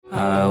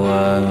I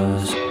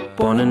was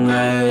born and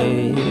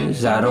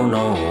raised, I don't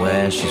know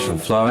where. She's from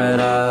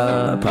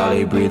Florida,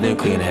 probably breathing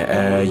cleaner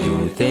air.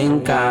 You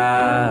think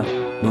I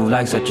move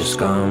like such a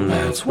scum,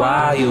 that's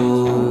why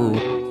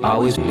you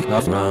always make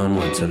us run.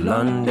 Went to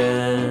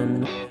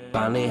London,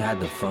 finally had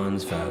the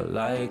funds, felt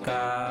like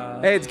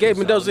Hey, it's Gabe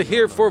Mendoza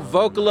here for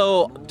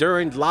Vocalo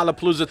during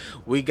Lollapalooza.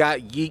 We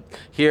got Yeek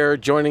here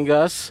joining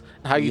us.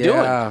 How you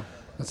doing?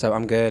 What's up?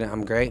 I'm good.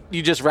 I'm great.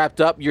 You just wrapped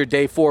up your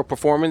day 4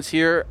 performance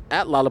here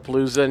at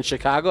Lollapalooza in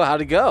Chicago. How'd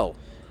it go?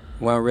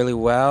 Went really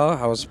well.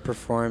 I was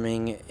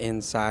performing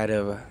inside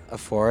of a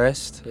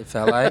forest, it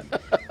felt like.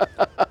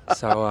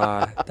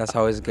 So that's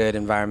always a good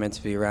environment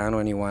to be around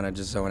when you want to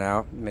just zone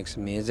out, make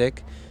some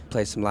music,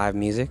 play some live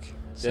music.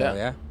 So,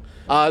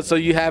 yeah. So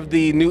you have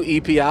the new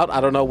EP out, I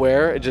don't know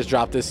where. It just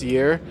dropped this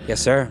year. Yes,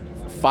 sir.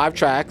 5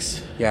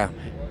 tracks. Yeah.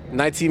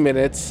 19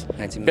 minutes. 19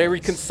 minutes. Very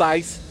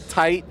concise,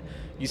 tight.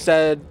 You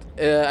said,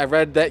 I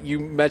read that you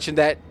mentioned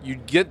that you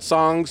get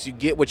songs, you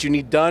get what you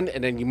need done,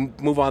 and then you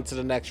move on to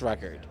the next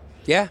record.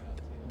 Yeah.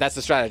 That's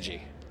the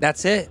strategy.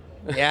 That's it.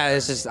 Yeah,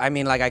 it's just, I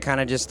mean, like, I kind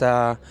of just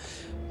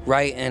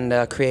write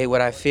and create what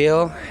I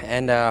feel,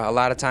 and a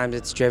lot of times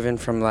it's driven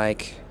from,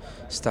 like,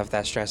 stuff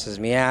that stresses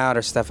me out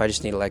or stuff I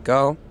just need to let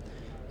go,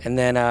 and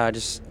then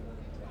just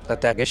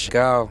let that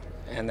go.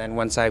 And then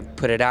once I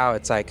put it out,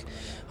 it's like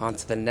on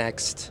to the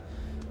next,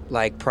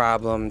 like,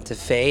 problem to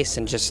face,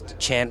 and just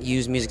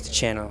use music to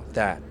channel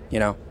that, you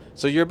know?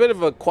 So you're a bit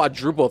of a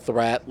quadruple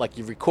threat. Like,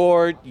 you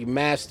record, you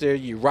master,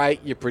 you write,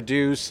 you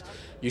produce,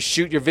 you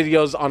shoot your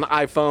videos on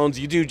iPhones,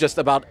 you do just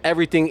about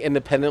everything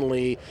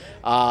independently.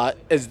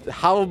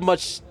 How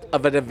much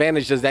of an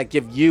advantage does that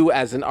give you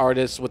as an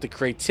artist with the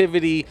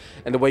creativity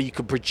and the way you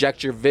can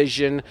project your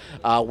vision,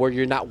 where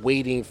you're not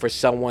waiting for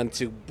someone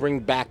to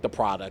bring back the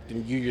product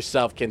and you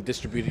yourself can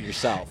distribute it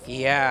yourself?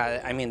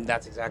 Yeah, I mean,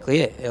 that's exactly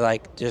it.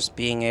 Like, just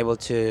being able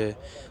to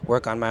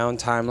work on my own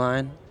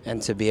timeline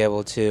and to be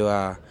able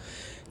to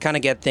kind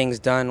of get things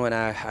done when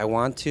I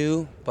want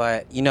to.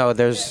 But, you know,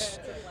 there's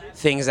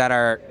things that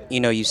are, you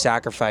know, you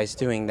sacrifice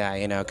doing that,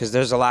 you know, because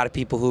there's a lot of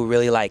people who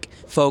really, like,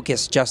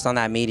 focus just on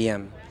that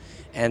medium.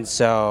 And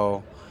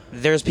so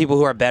there's people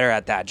who are better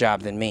at that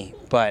job than me,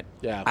 but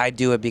yeah. I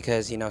do it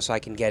because, you know, so I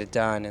can get it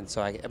done. And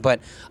so but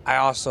I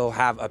also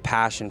have a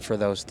passion for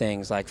those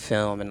things like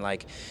film and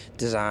like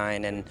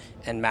design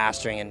and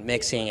mastering and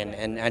mixing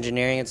and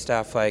engineering and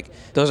stuff. Like,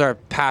 those are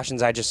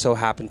passions I just so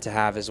happen to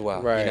have as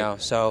well, right. You know,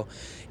 so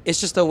it's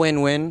just a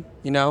win-win,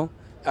 you know.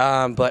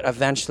 But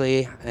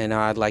eventually, you know,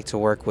 I'd like to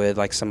work with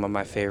like some of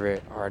my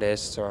favorite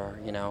artists, or,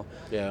 you know,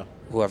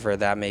 whoever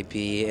that may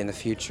be in the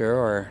future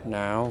or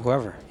now,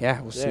 whoever. Yeah,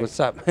 we'll see what's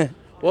up.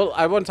 Well,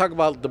 I want to talk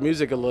about the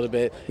music a little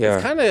bit. Yeah.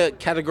 It's kind of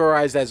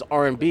categorized as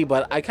R&B,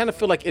 but I kind of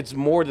feel like it's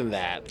more than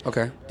that.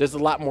 Okay. There's a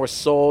lot more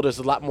soul. There's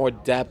a lot more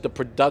depth. The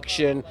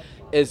production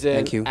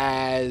isn't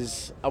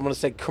as, I want to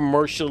say,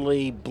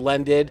 commercially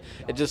blended.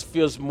 It just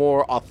feels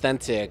more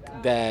authentic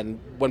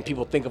than when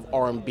people think of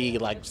R&B,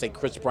 like, say,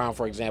 Chris Brown,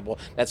 for example.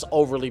 That's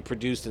overly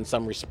produced in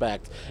some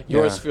respect.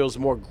 Yours feels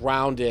more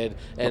grounded,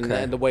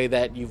 and the way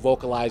that you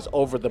vocalize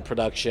over the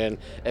production,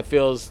 it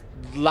feels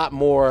a lot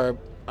more,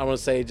 I want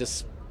to say,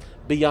 just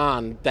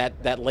beyond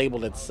that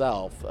label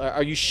itself.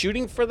 Are you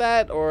shooting for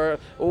that, or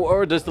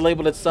does the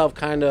label itself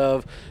kind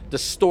of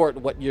distort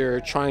what you're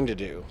trying to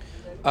do?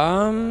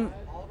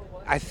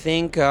 I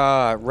think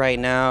right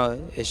now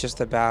it's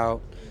just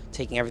about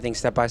taking everything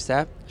step by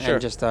step and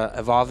just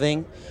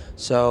evolving.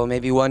 So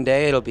maybe one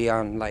day it'll be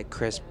on like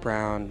Chris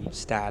Brown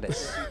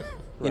status. Right.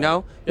 You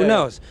know? Who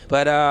knows?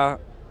 But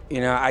you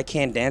know, I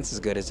can't dance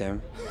as good as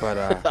him. But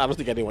I don't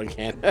think anyone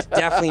can.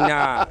 Definitely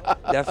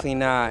not. Definitely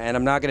not. And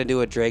I'm not gonna do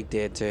what Drake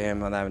did to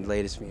him on that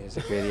latest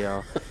music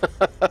video,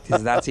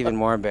 because that's even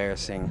more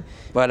embarrassing.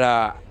 But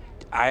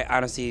I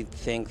honestly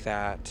think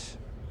that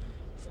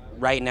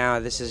right now,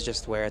 this is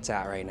just where it's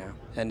at right now,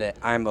 and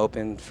I'm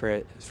open for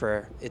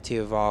it to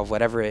evolve,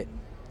 whatever it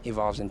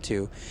evolves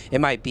into. It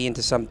might be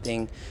into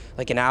something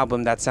like an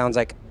album that sounds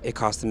like it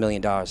cost $1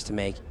 million to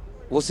make.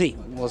 We'll see.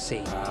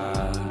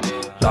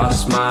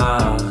 lost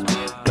my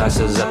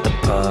glasses at the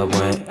pub,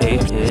 went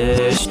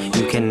 8-ish.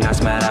 You can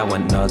ask, Matt, I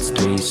went nuts,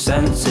 3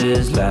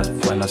 senses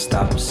left when I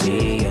stopped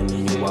seeing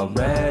you.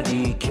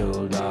 Already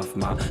killed off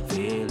my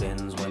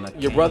feelings when I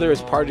Your brother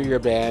is part of your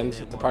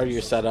band, part of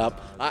your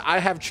setup. I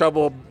have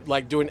trouble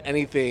like doing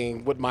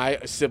anything with my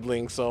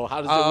sibling. So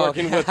how does it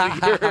working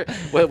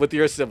with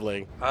your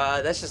sibling?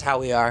 That's just how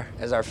we are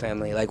as our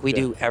family. Like, we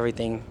do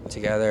everything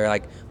together.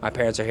 Like, my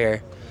parents are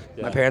here.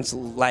 My parents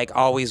like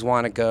always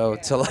want to go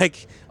to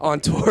like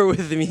on tour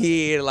with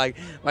me. Like,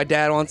 my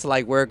dad wants to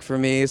like work for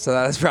me, so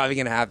that's probably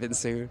gonna happen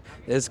soon.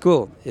 It's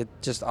cool. It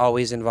just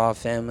always involved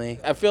family.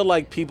 I feel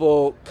like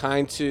people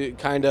kind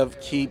of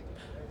keep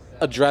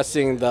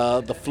addressing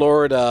the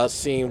Florida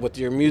scene with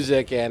your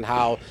music and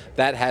how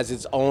that has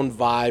its own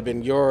vibe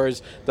and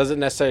yours doesn't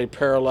necessarily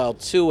parallel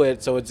to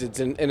it, so it's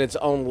in its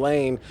own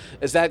lane.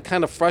 Is that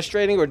kind of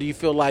frustrating, or do you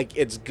feel like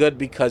it's good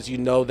because you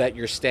know that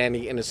you're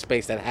standing in a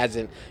space that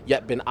hasn't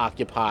yet been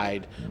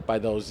occupied by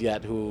those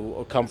yet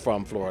who come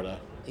from Florida?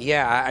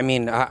 Yeah, I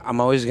mean, I'm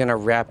always going to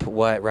rep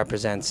what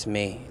represents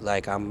me.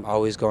 Like, I'm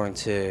always going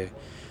to,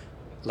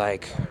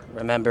 like,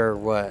 remember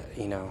what,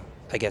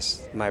 I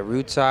guess my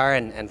roots are,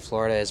 and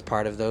Florida is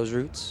part of those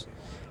roots.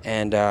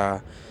 And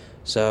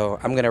so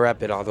I'm going to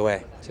rep it all the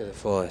way to the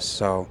fullest.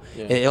 So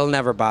it'll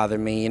never bother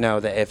me,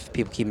 that if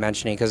people keep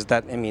mentioning, because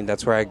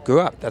that's where I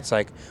grew up. That's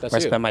where I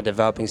spent my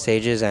developing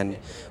stages. And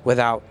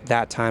without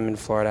that time in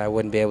Florida, I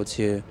wouldn't be able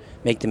to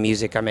make the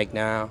music I make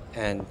now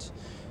and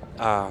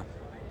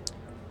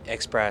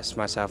express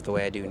myself the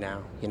way I do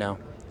now,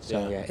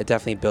 So it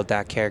definitely built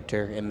that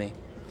character in me.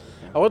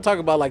 I want to talk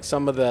about like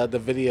some of the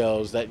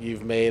videos that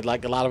you've made.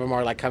 Like a lot of them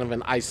are like kind of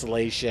in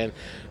isolation,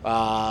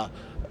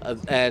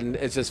 and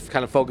it's just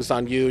kind of focused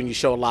on you, and you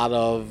show a lot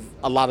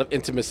of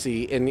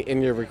intimacy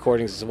in your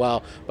recordings as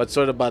well. But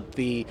sort of about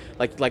the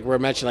like we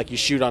mentioned, like you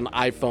shoot on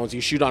iPhones,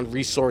 you shoot on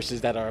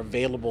resources that are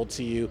available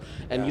to you,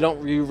 and you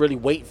don't really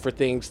wait for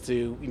things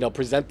to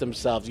present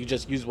themselves. You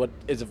just use what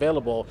is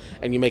available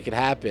and you make it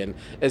happen.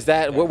 Is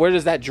that where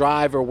does that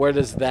drive, or where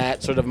does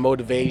that sort of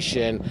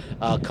motivation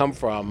come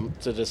from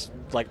to just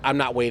like, I'm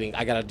not waiting,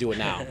 I gotta do it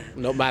now,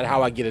 no matter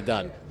how I get it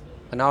done?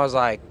 When I was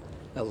like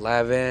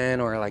 11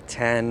 or like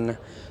 10,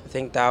 I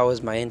think that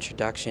was my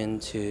introduction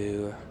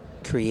to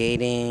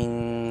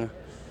creating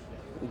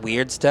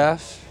weird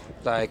stuff.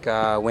 Like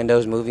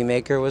Windows Movie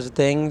Maker was a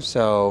thing,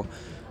 so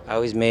I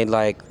always made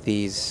like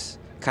these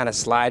kind of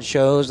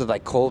slideshows with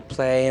like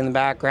Coldplay in the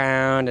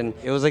background, and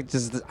it was like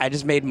I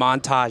just made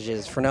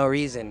montages for no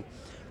reason,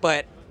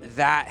 but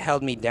that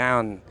held me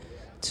down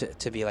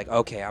to be like,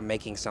 okay, I'm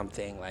making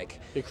something.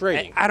 Like, you're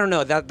creating. I don't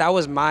know, that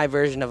was my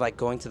version of like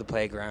going to the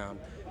playground,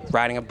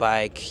 riding a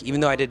bike, even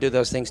though I did do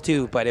those things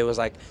too, but it was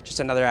like just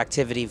another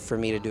activity for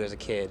me to do as a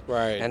kid.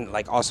 Right. And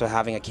like also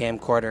having a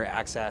camcorder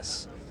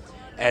access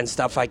and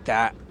stuff like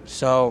that.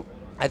 So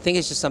I think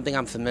it's just something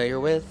I'm familiar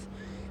with.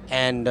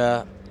 And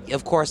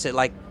of course it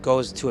like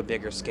goes to a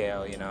bigger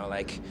scale,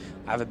 like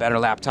I have a better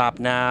laptop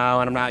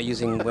now and I'm not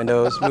using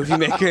Windows Movie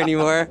Maker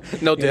anymore.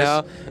 No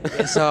diss.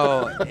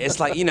 So it's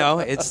like,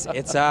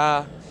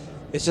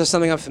 it's just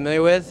something I'm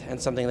familiar with and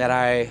something that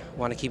I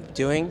want to keep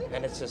doing.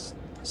 And it's just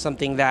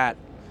something that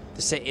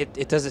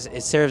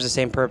it serves the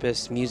same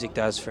purpose music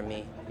does for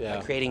me. Yeah.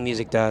 Like creating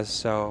music does.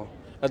 So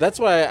that's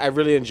why I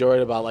really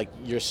enjoyed about like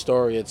your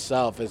story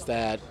itself, is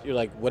that you're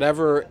like,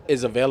 whatever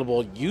is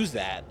available, use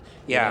that.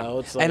 Yeah.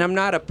 It's like, and I'm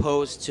not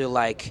opposed to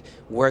like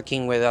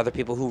working with other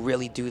people who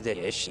really do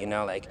the ish,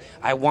 like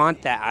I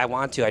want that. I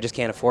want to, I just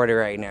can't afford it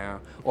right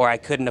now, or I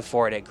couldn't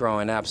afford it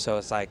growing up. So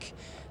it's like,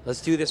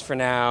 let's do this for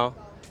now.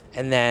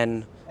 And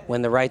then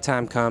when the right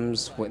time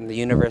comes, when the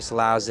universe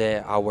allows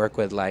it, I'll work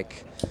with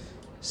like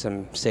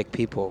some sick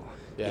people.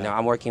 Yeah.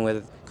 I'm working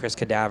with Chris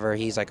Cadaver.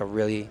 He's like a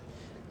really,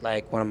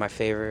 like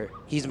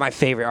he's my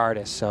favorite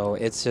artist. So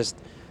it's just,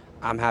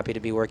 I'm happy to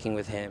be working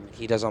with him.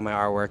 He does all my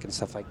artwork and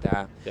stuff like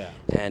that. Yeah.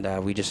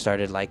 And we just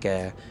started like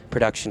a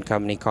production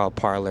company called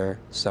Parlor.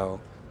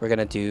 So we're going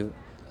to do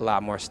a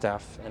lot more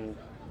stuff. And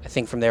I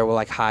think from there we'll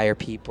like hire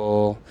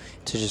people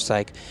to just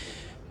like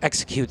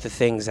execute the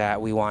things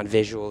that we want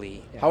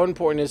visually. How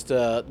important is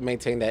to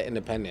maintain that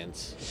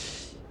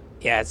independence?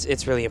 Yeah,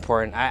 it's really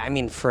important. I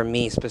mean, for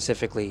me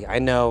specifically, I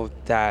know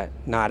that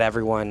not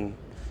everyone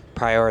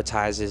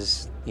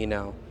prioritizes,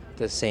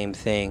 the same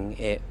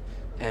thing.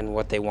 And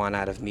what they want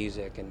out of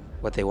music and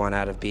what they want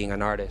out of being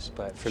an artist.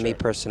 But for me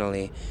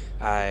personally,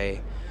 I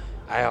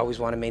always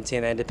want to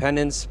maintain that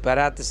independence, but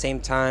at the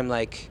same time,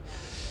 like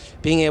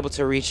being able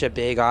to reach a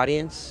big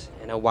audience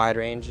and a wide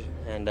range,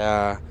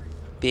 and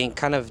being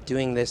kind of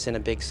doing this in a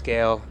big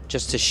scale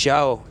just to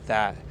show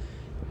that,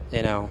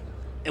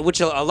 which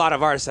a lot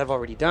of artists have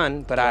already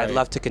done, but I'd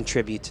love to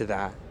contribute to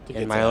that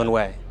in my own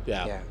way.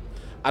 Yeah.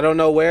 I Don't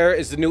Know Where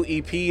is the new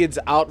EP. It's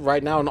out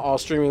right now on all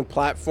streaming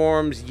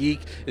platforms.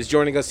 Yeek is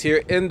joining us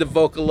here in the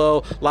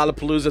Vocalo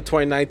Lollapalooza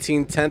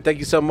 2019 tent. Thank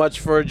you so much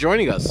for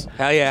joining us.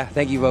 Hell yeah.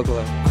 Thank you,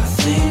 Vocalo. I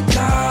think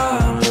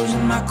I'm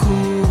losing my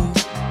cool.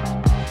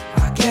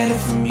 I get it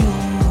from you.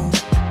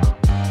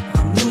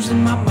 I'm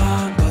losing my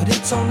mind, but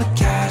it's on the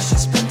cash. I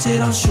spent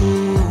it on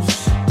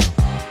shoes.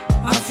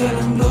 I'm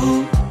feeling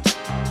blue.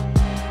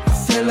 I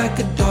feel like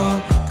a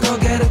dog. Girl,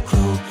 get a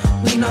clue.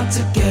 We not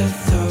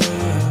together.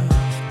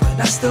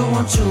 I still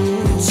want you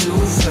too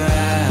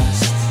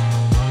fast.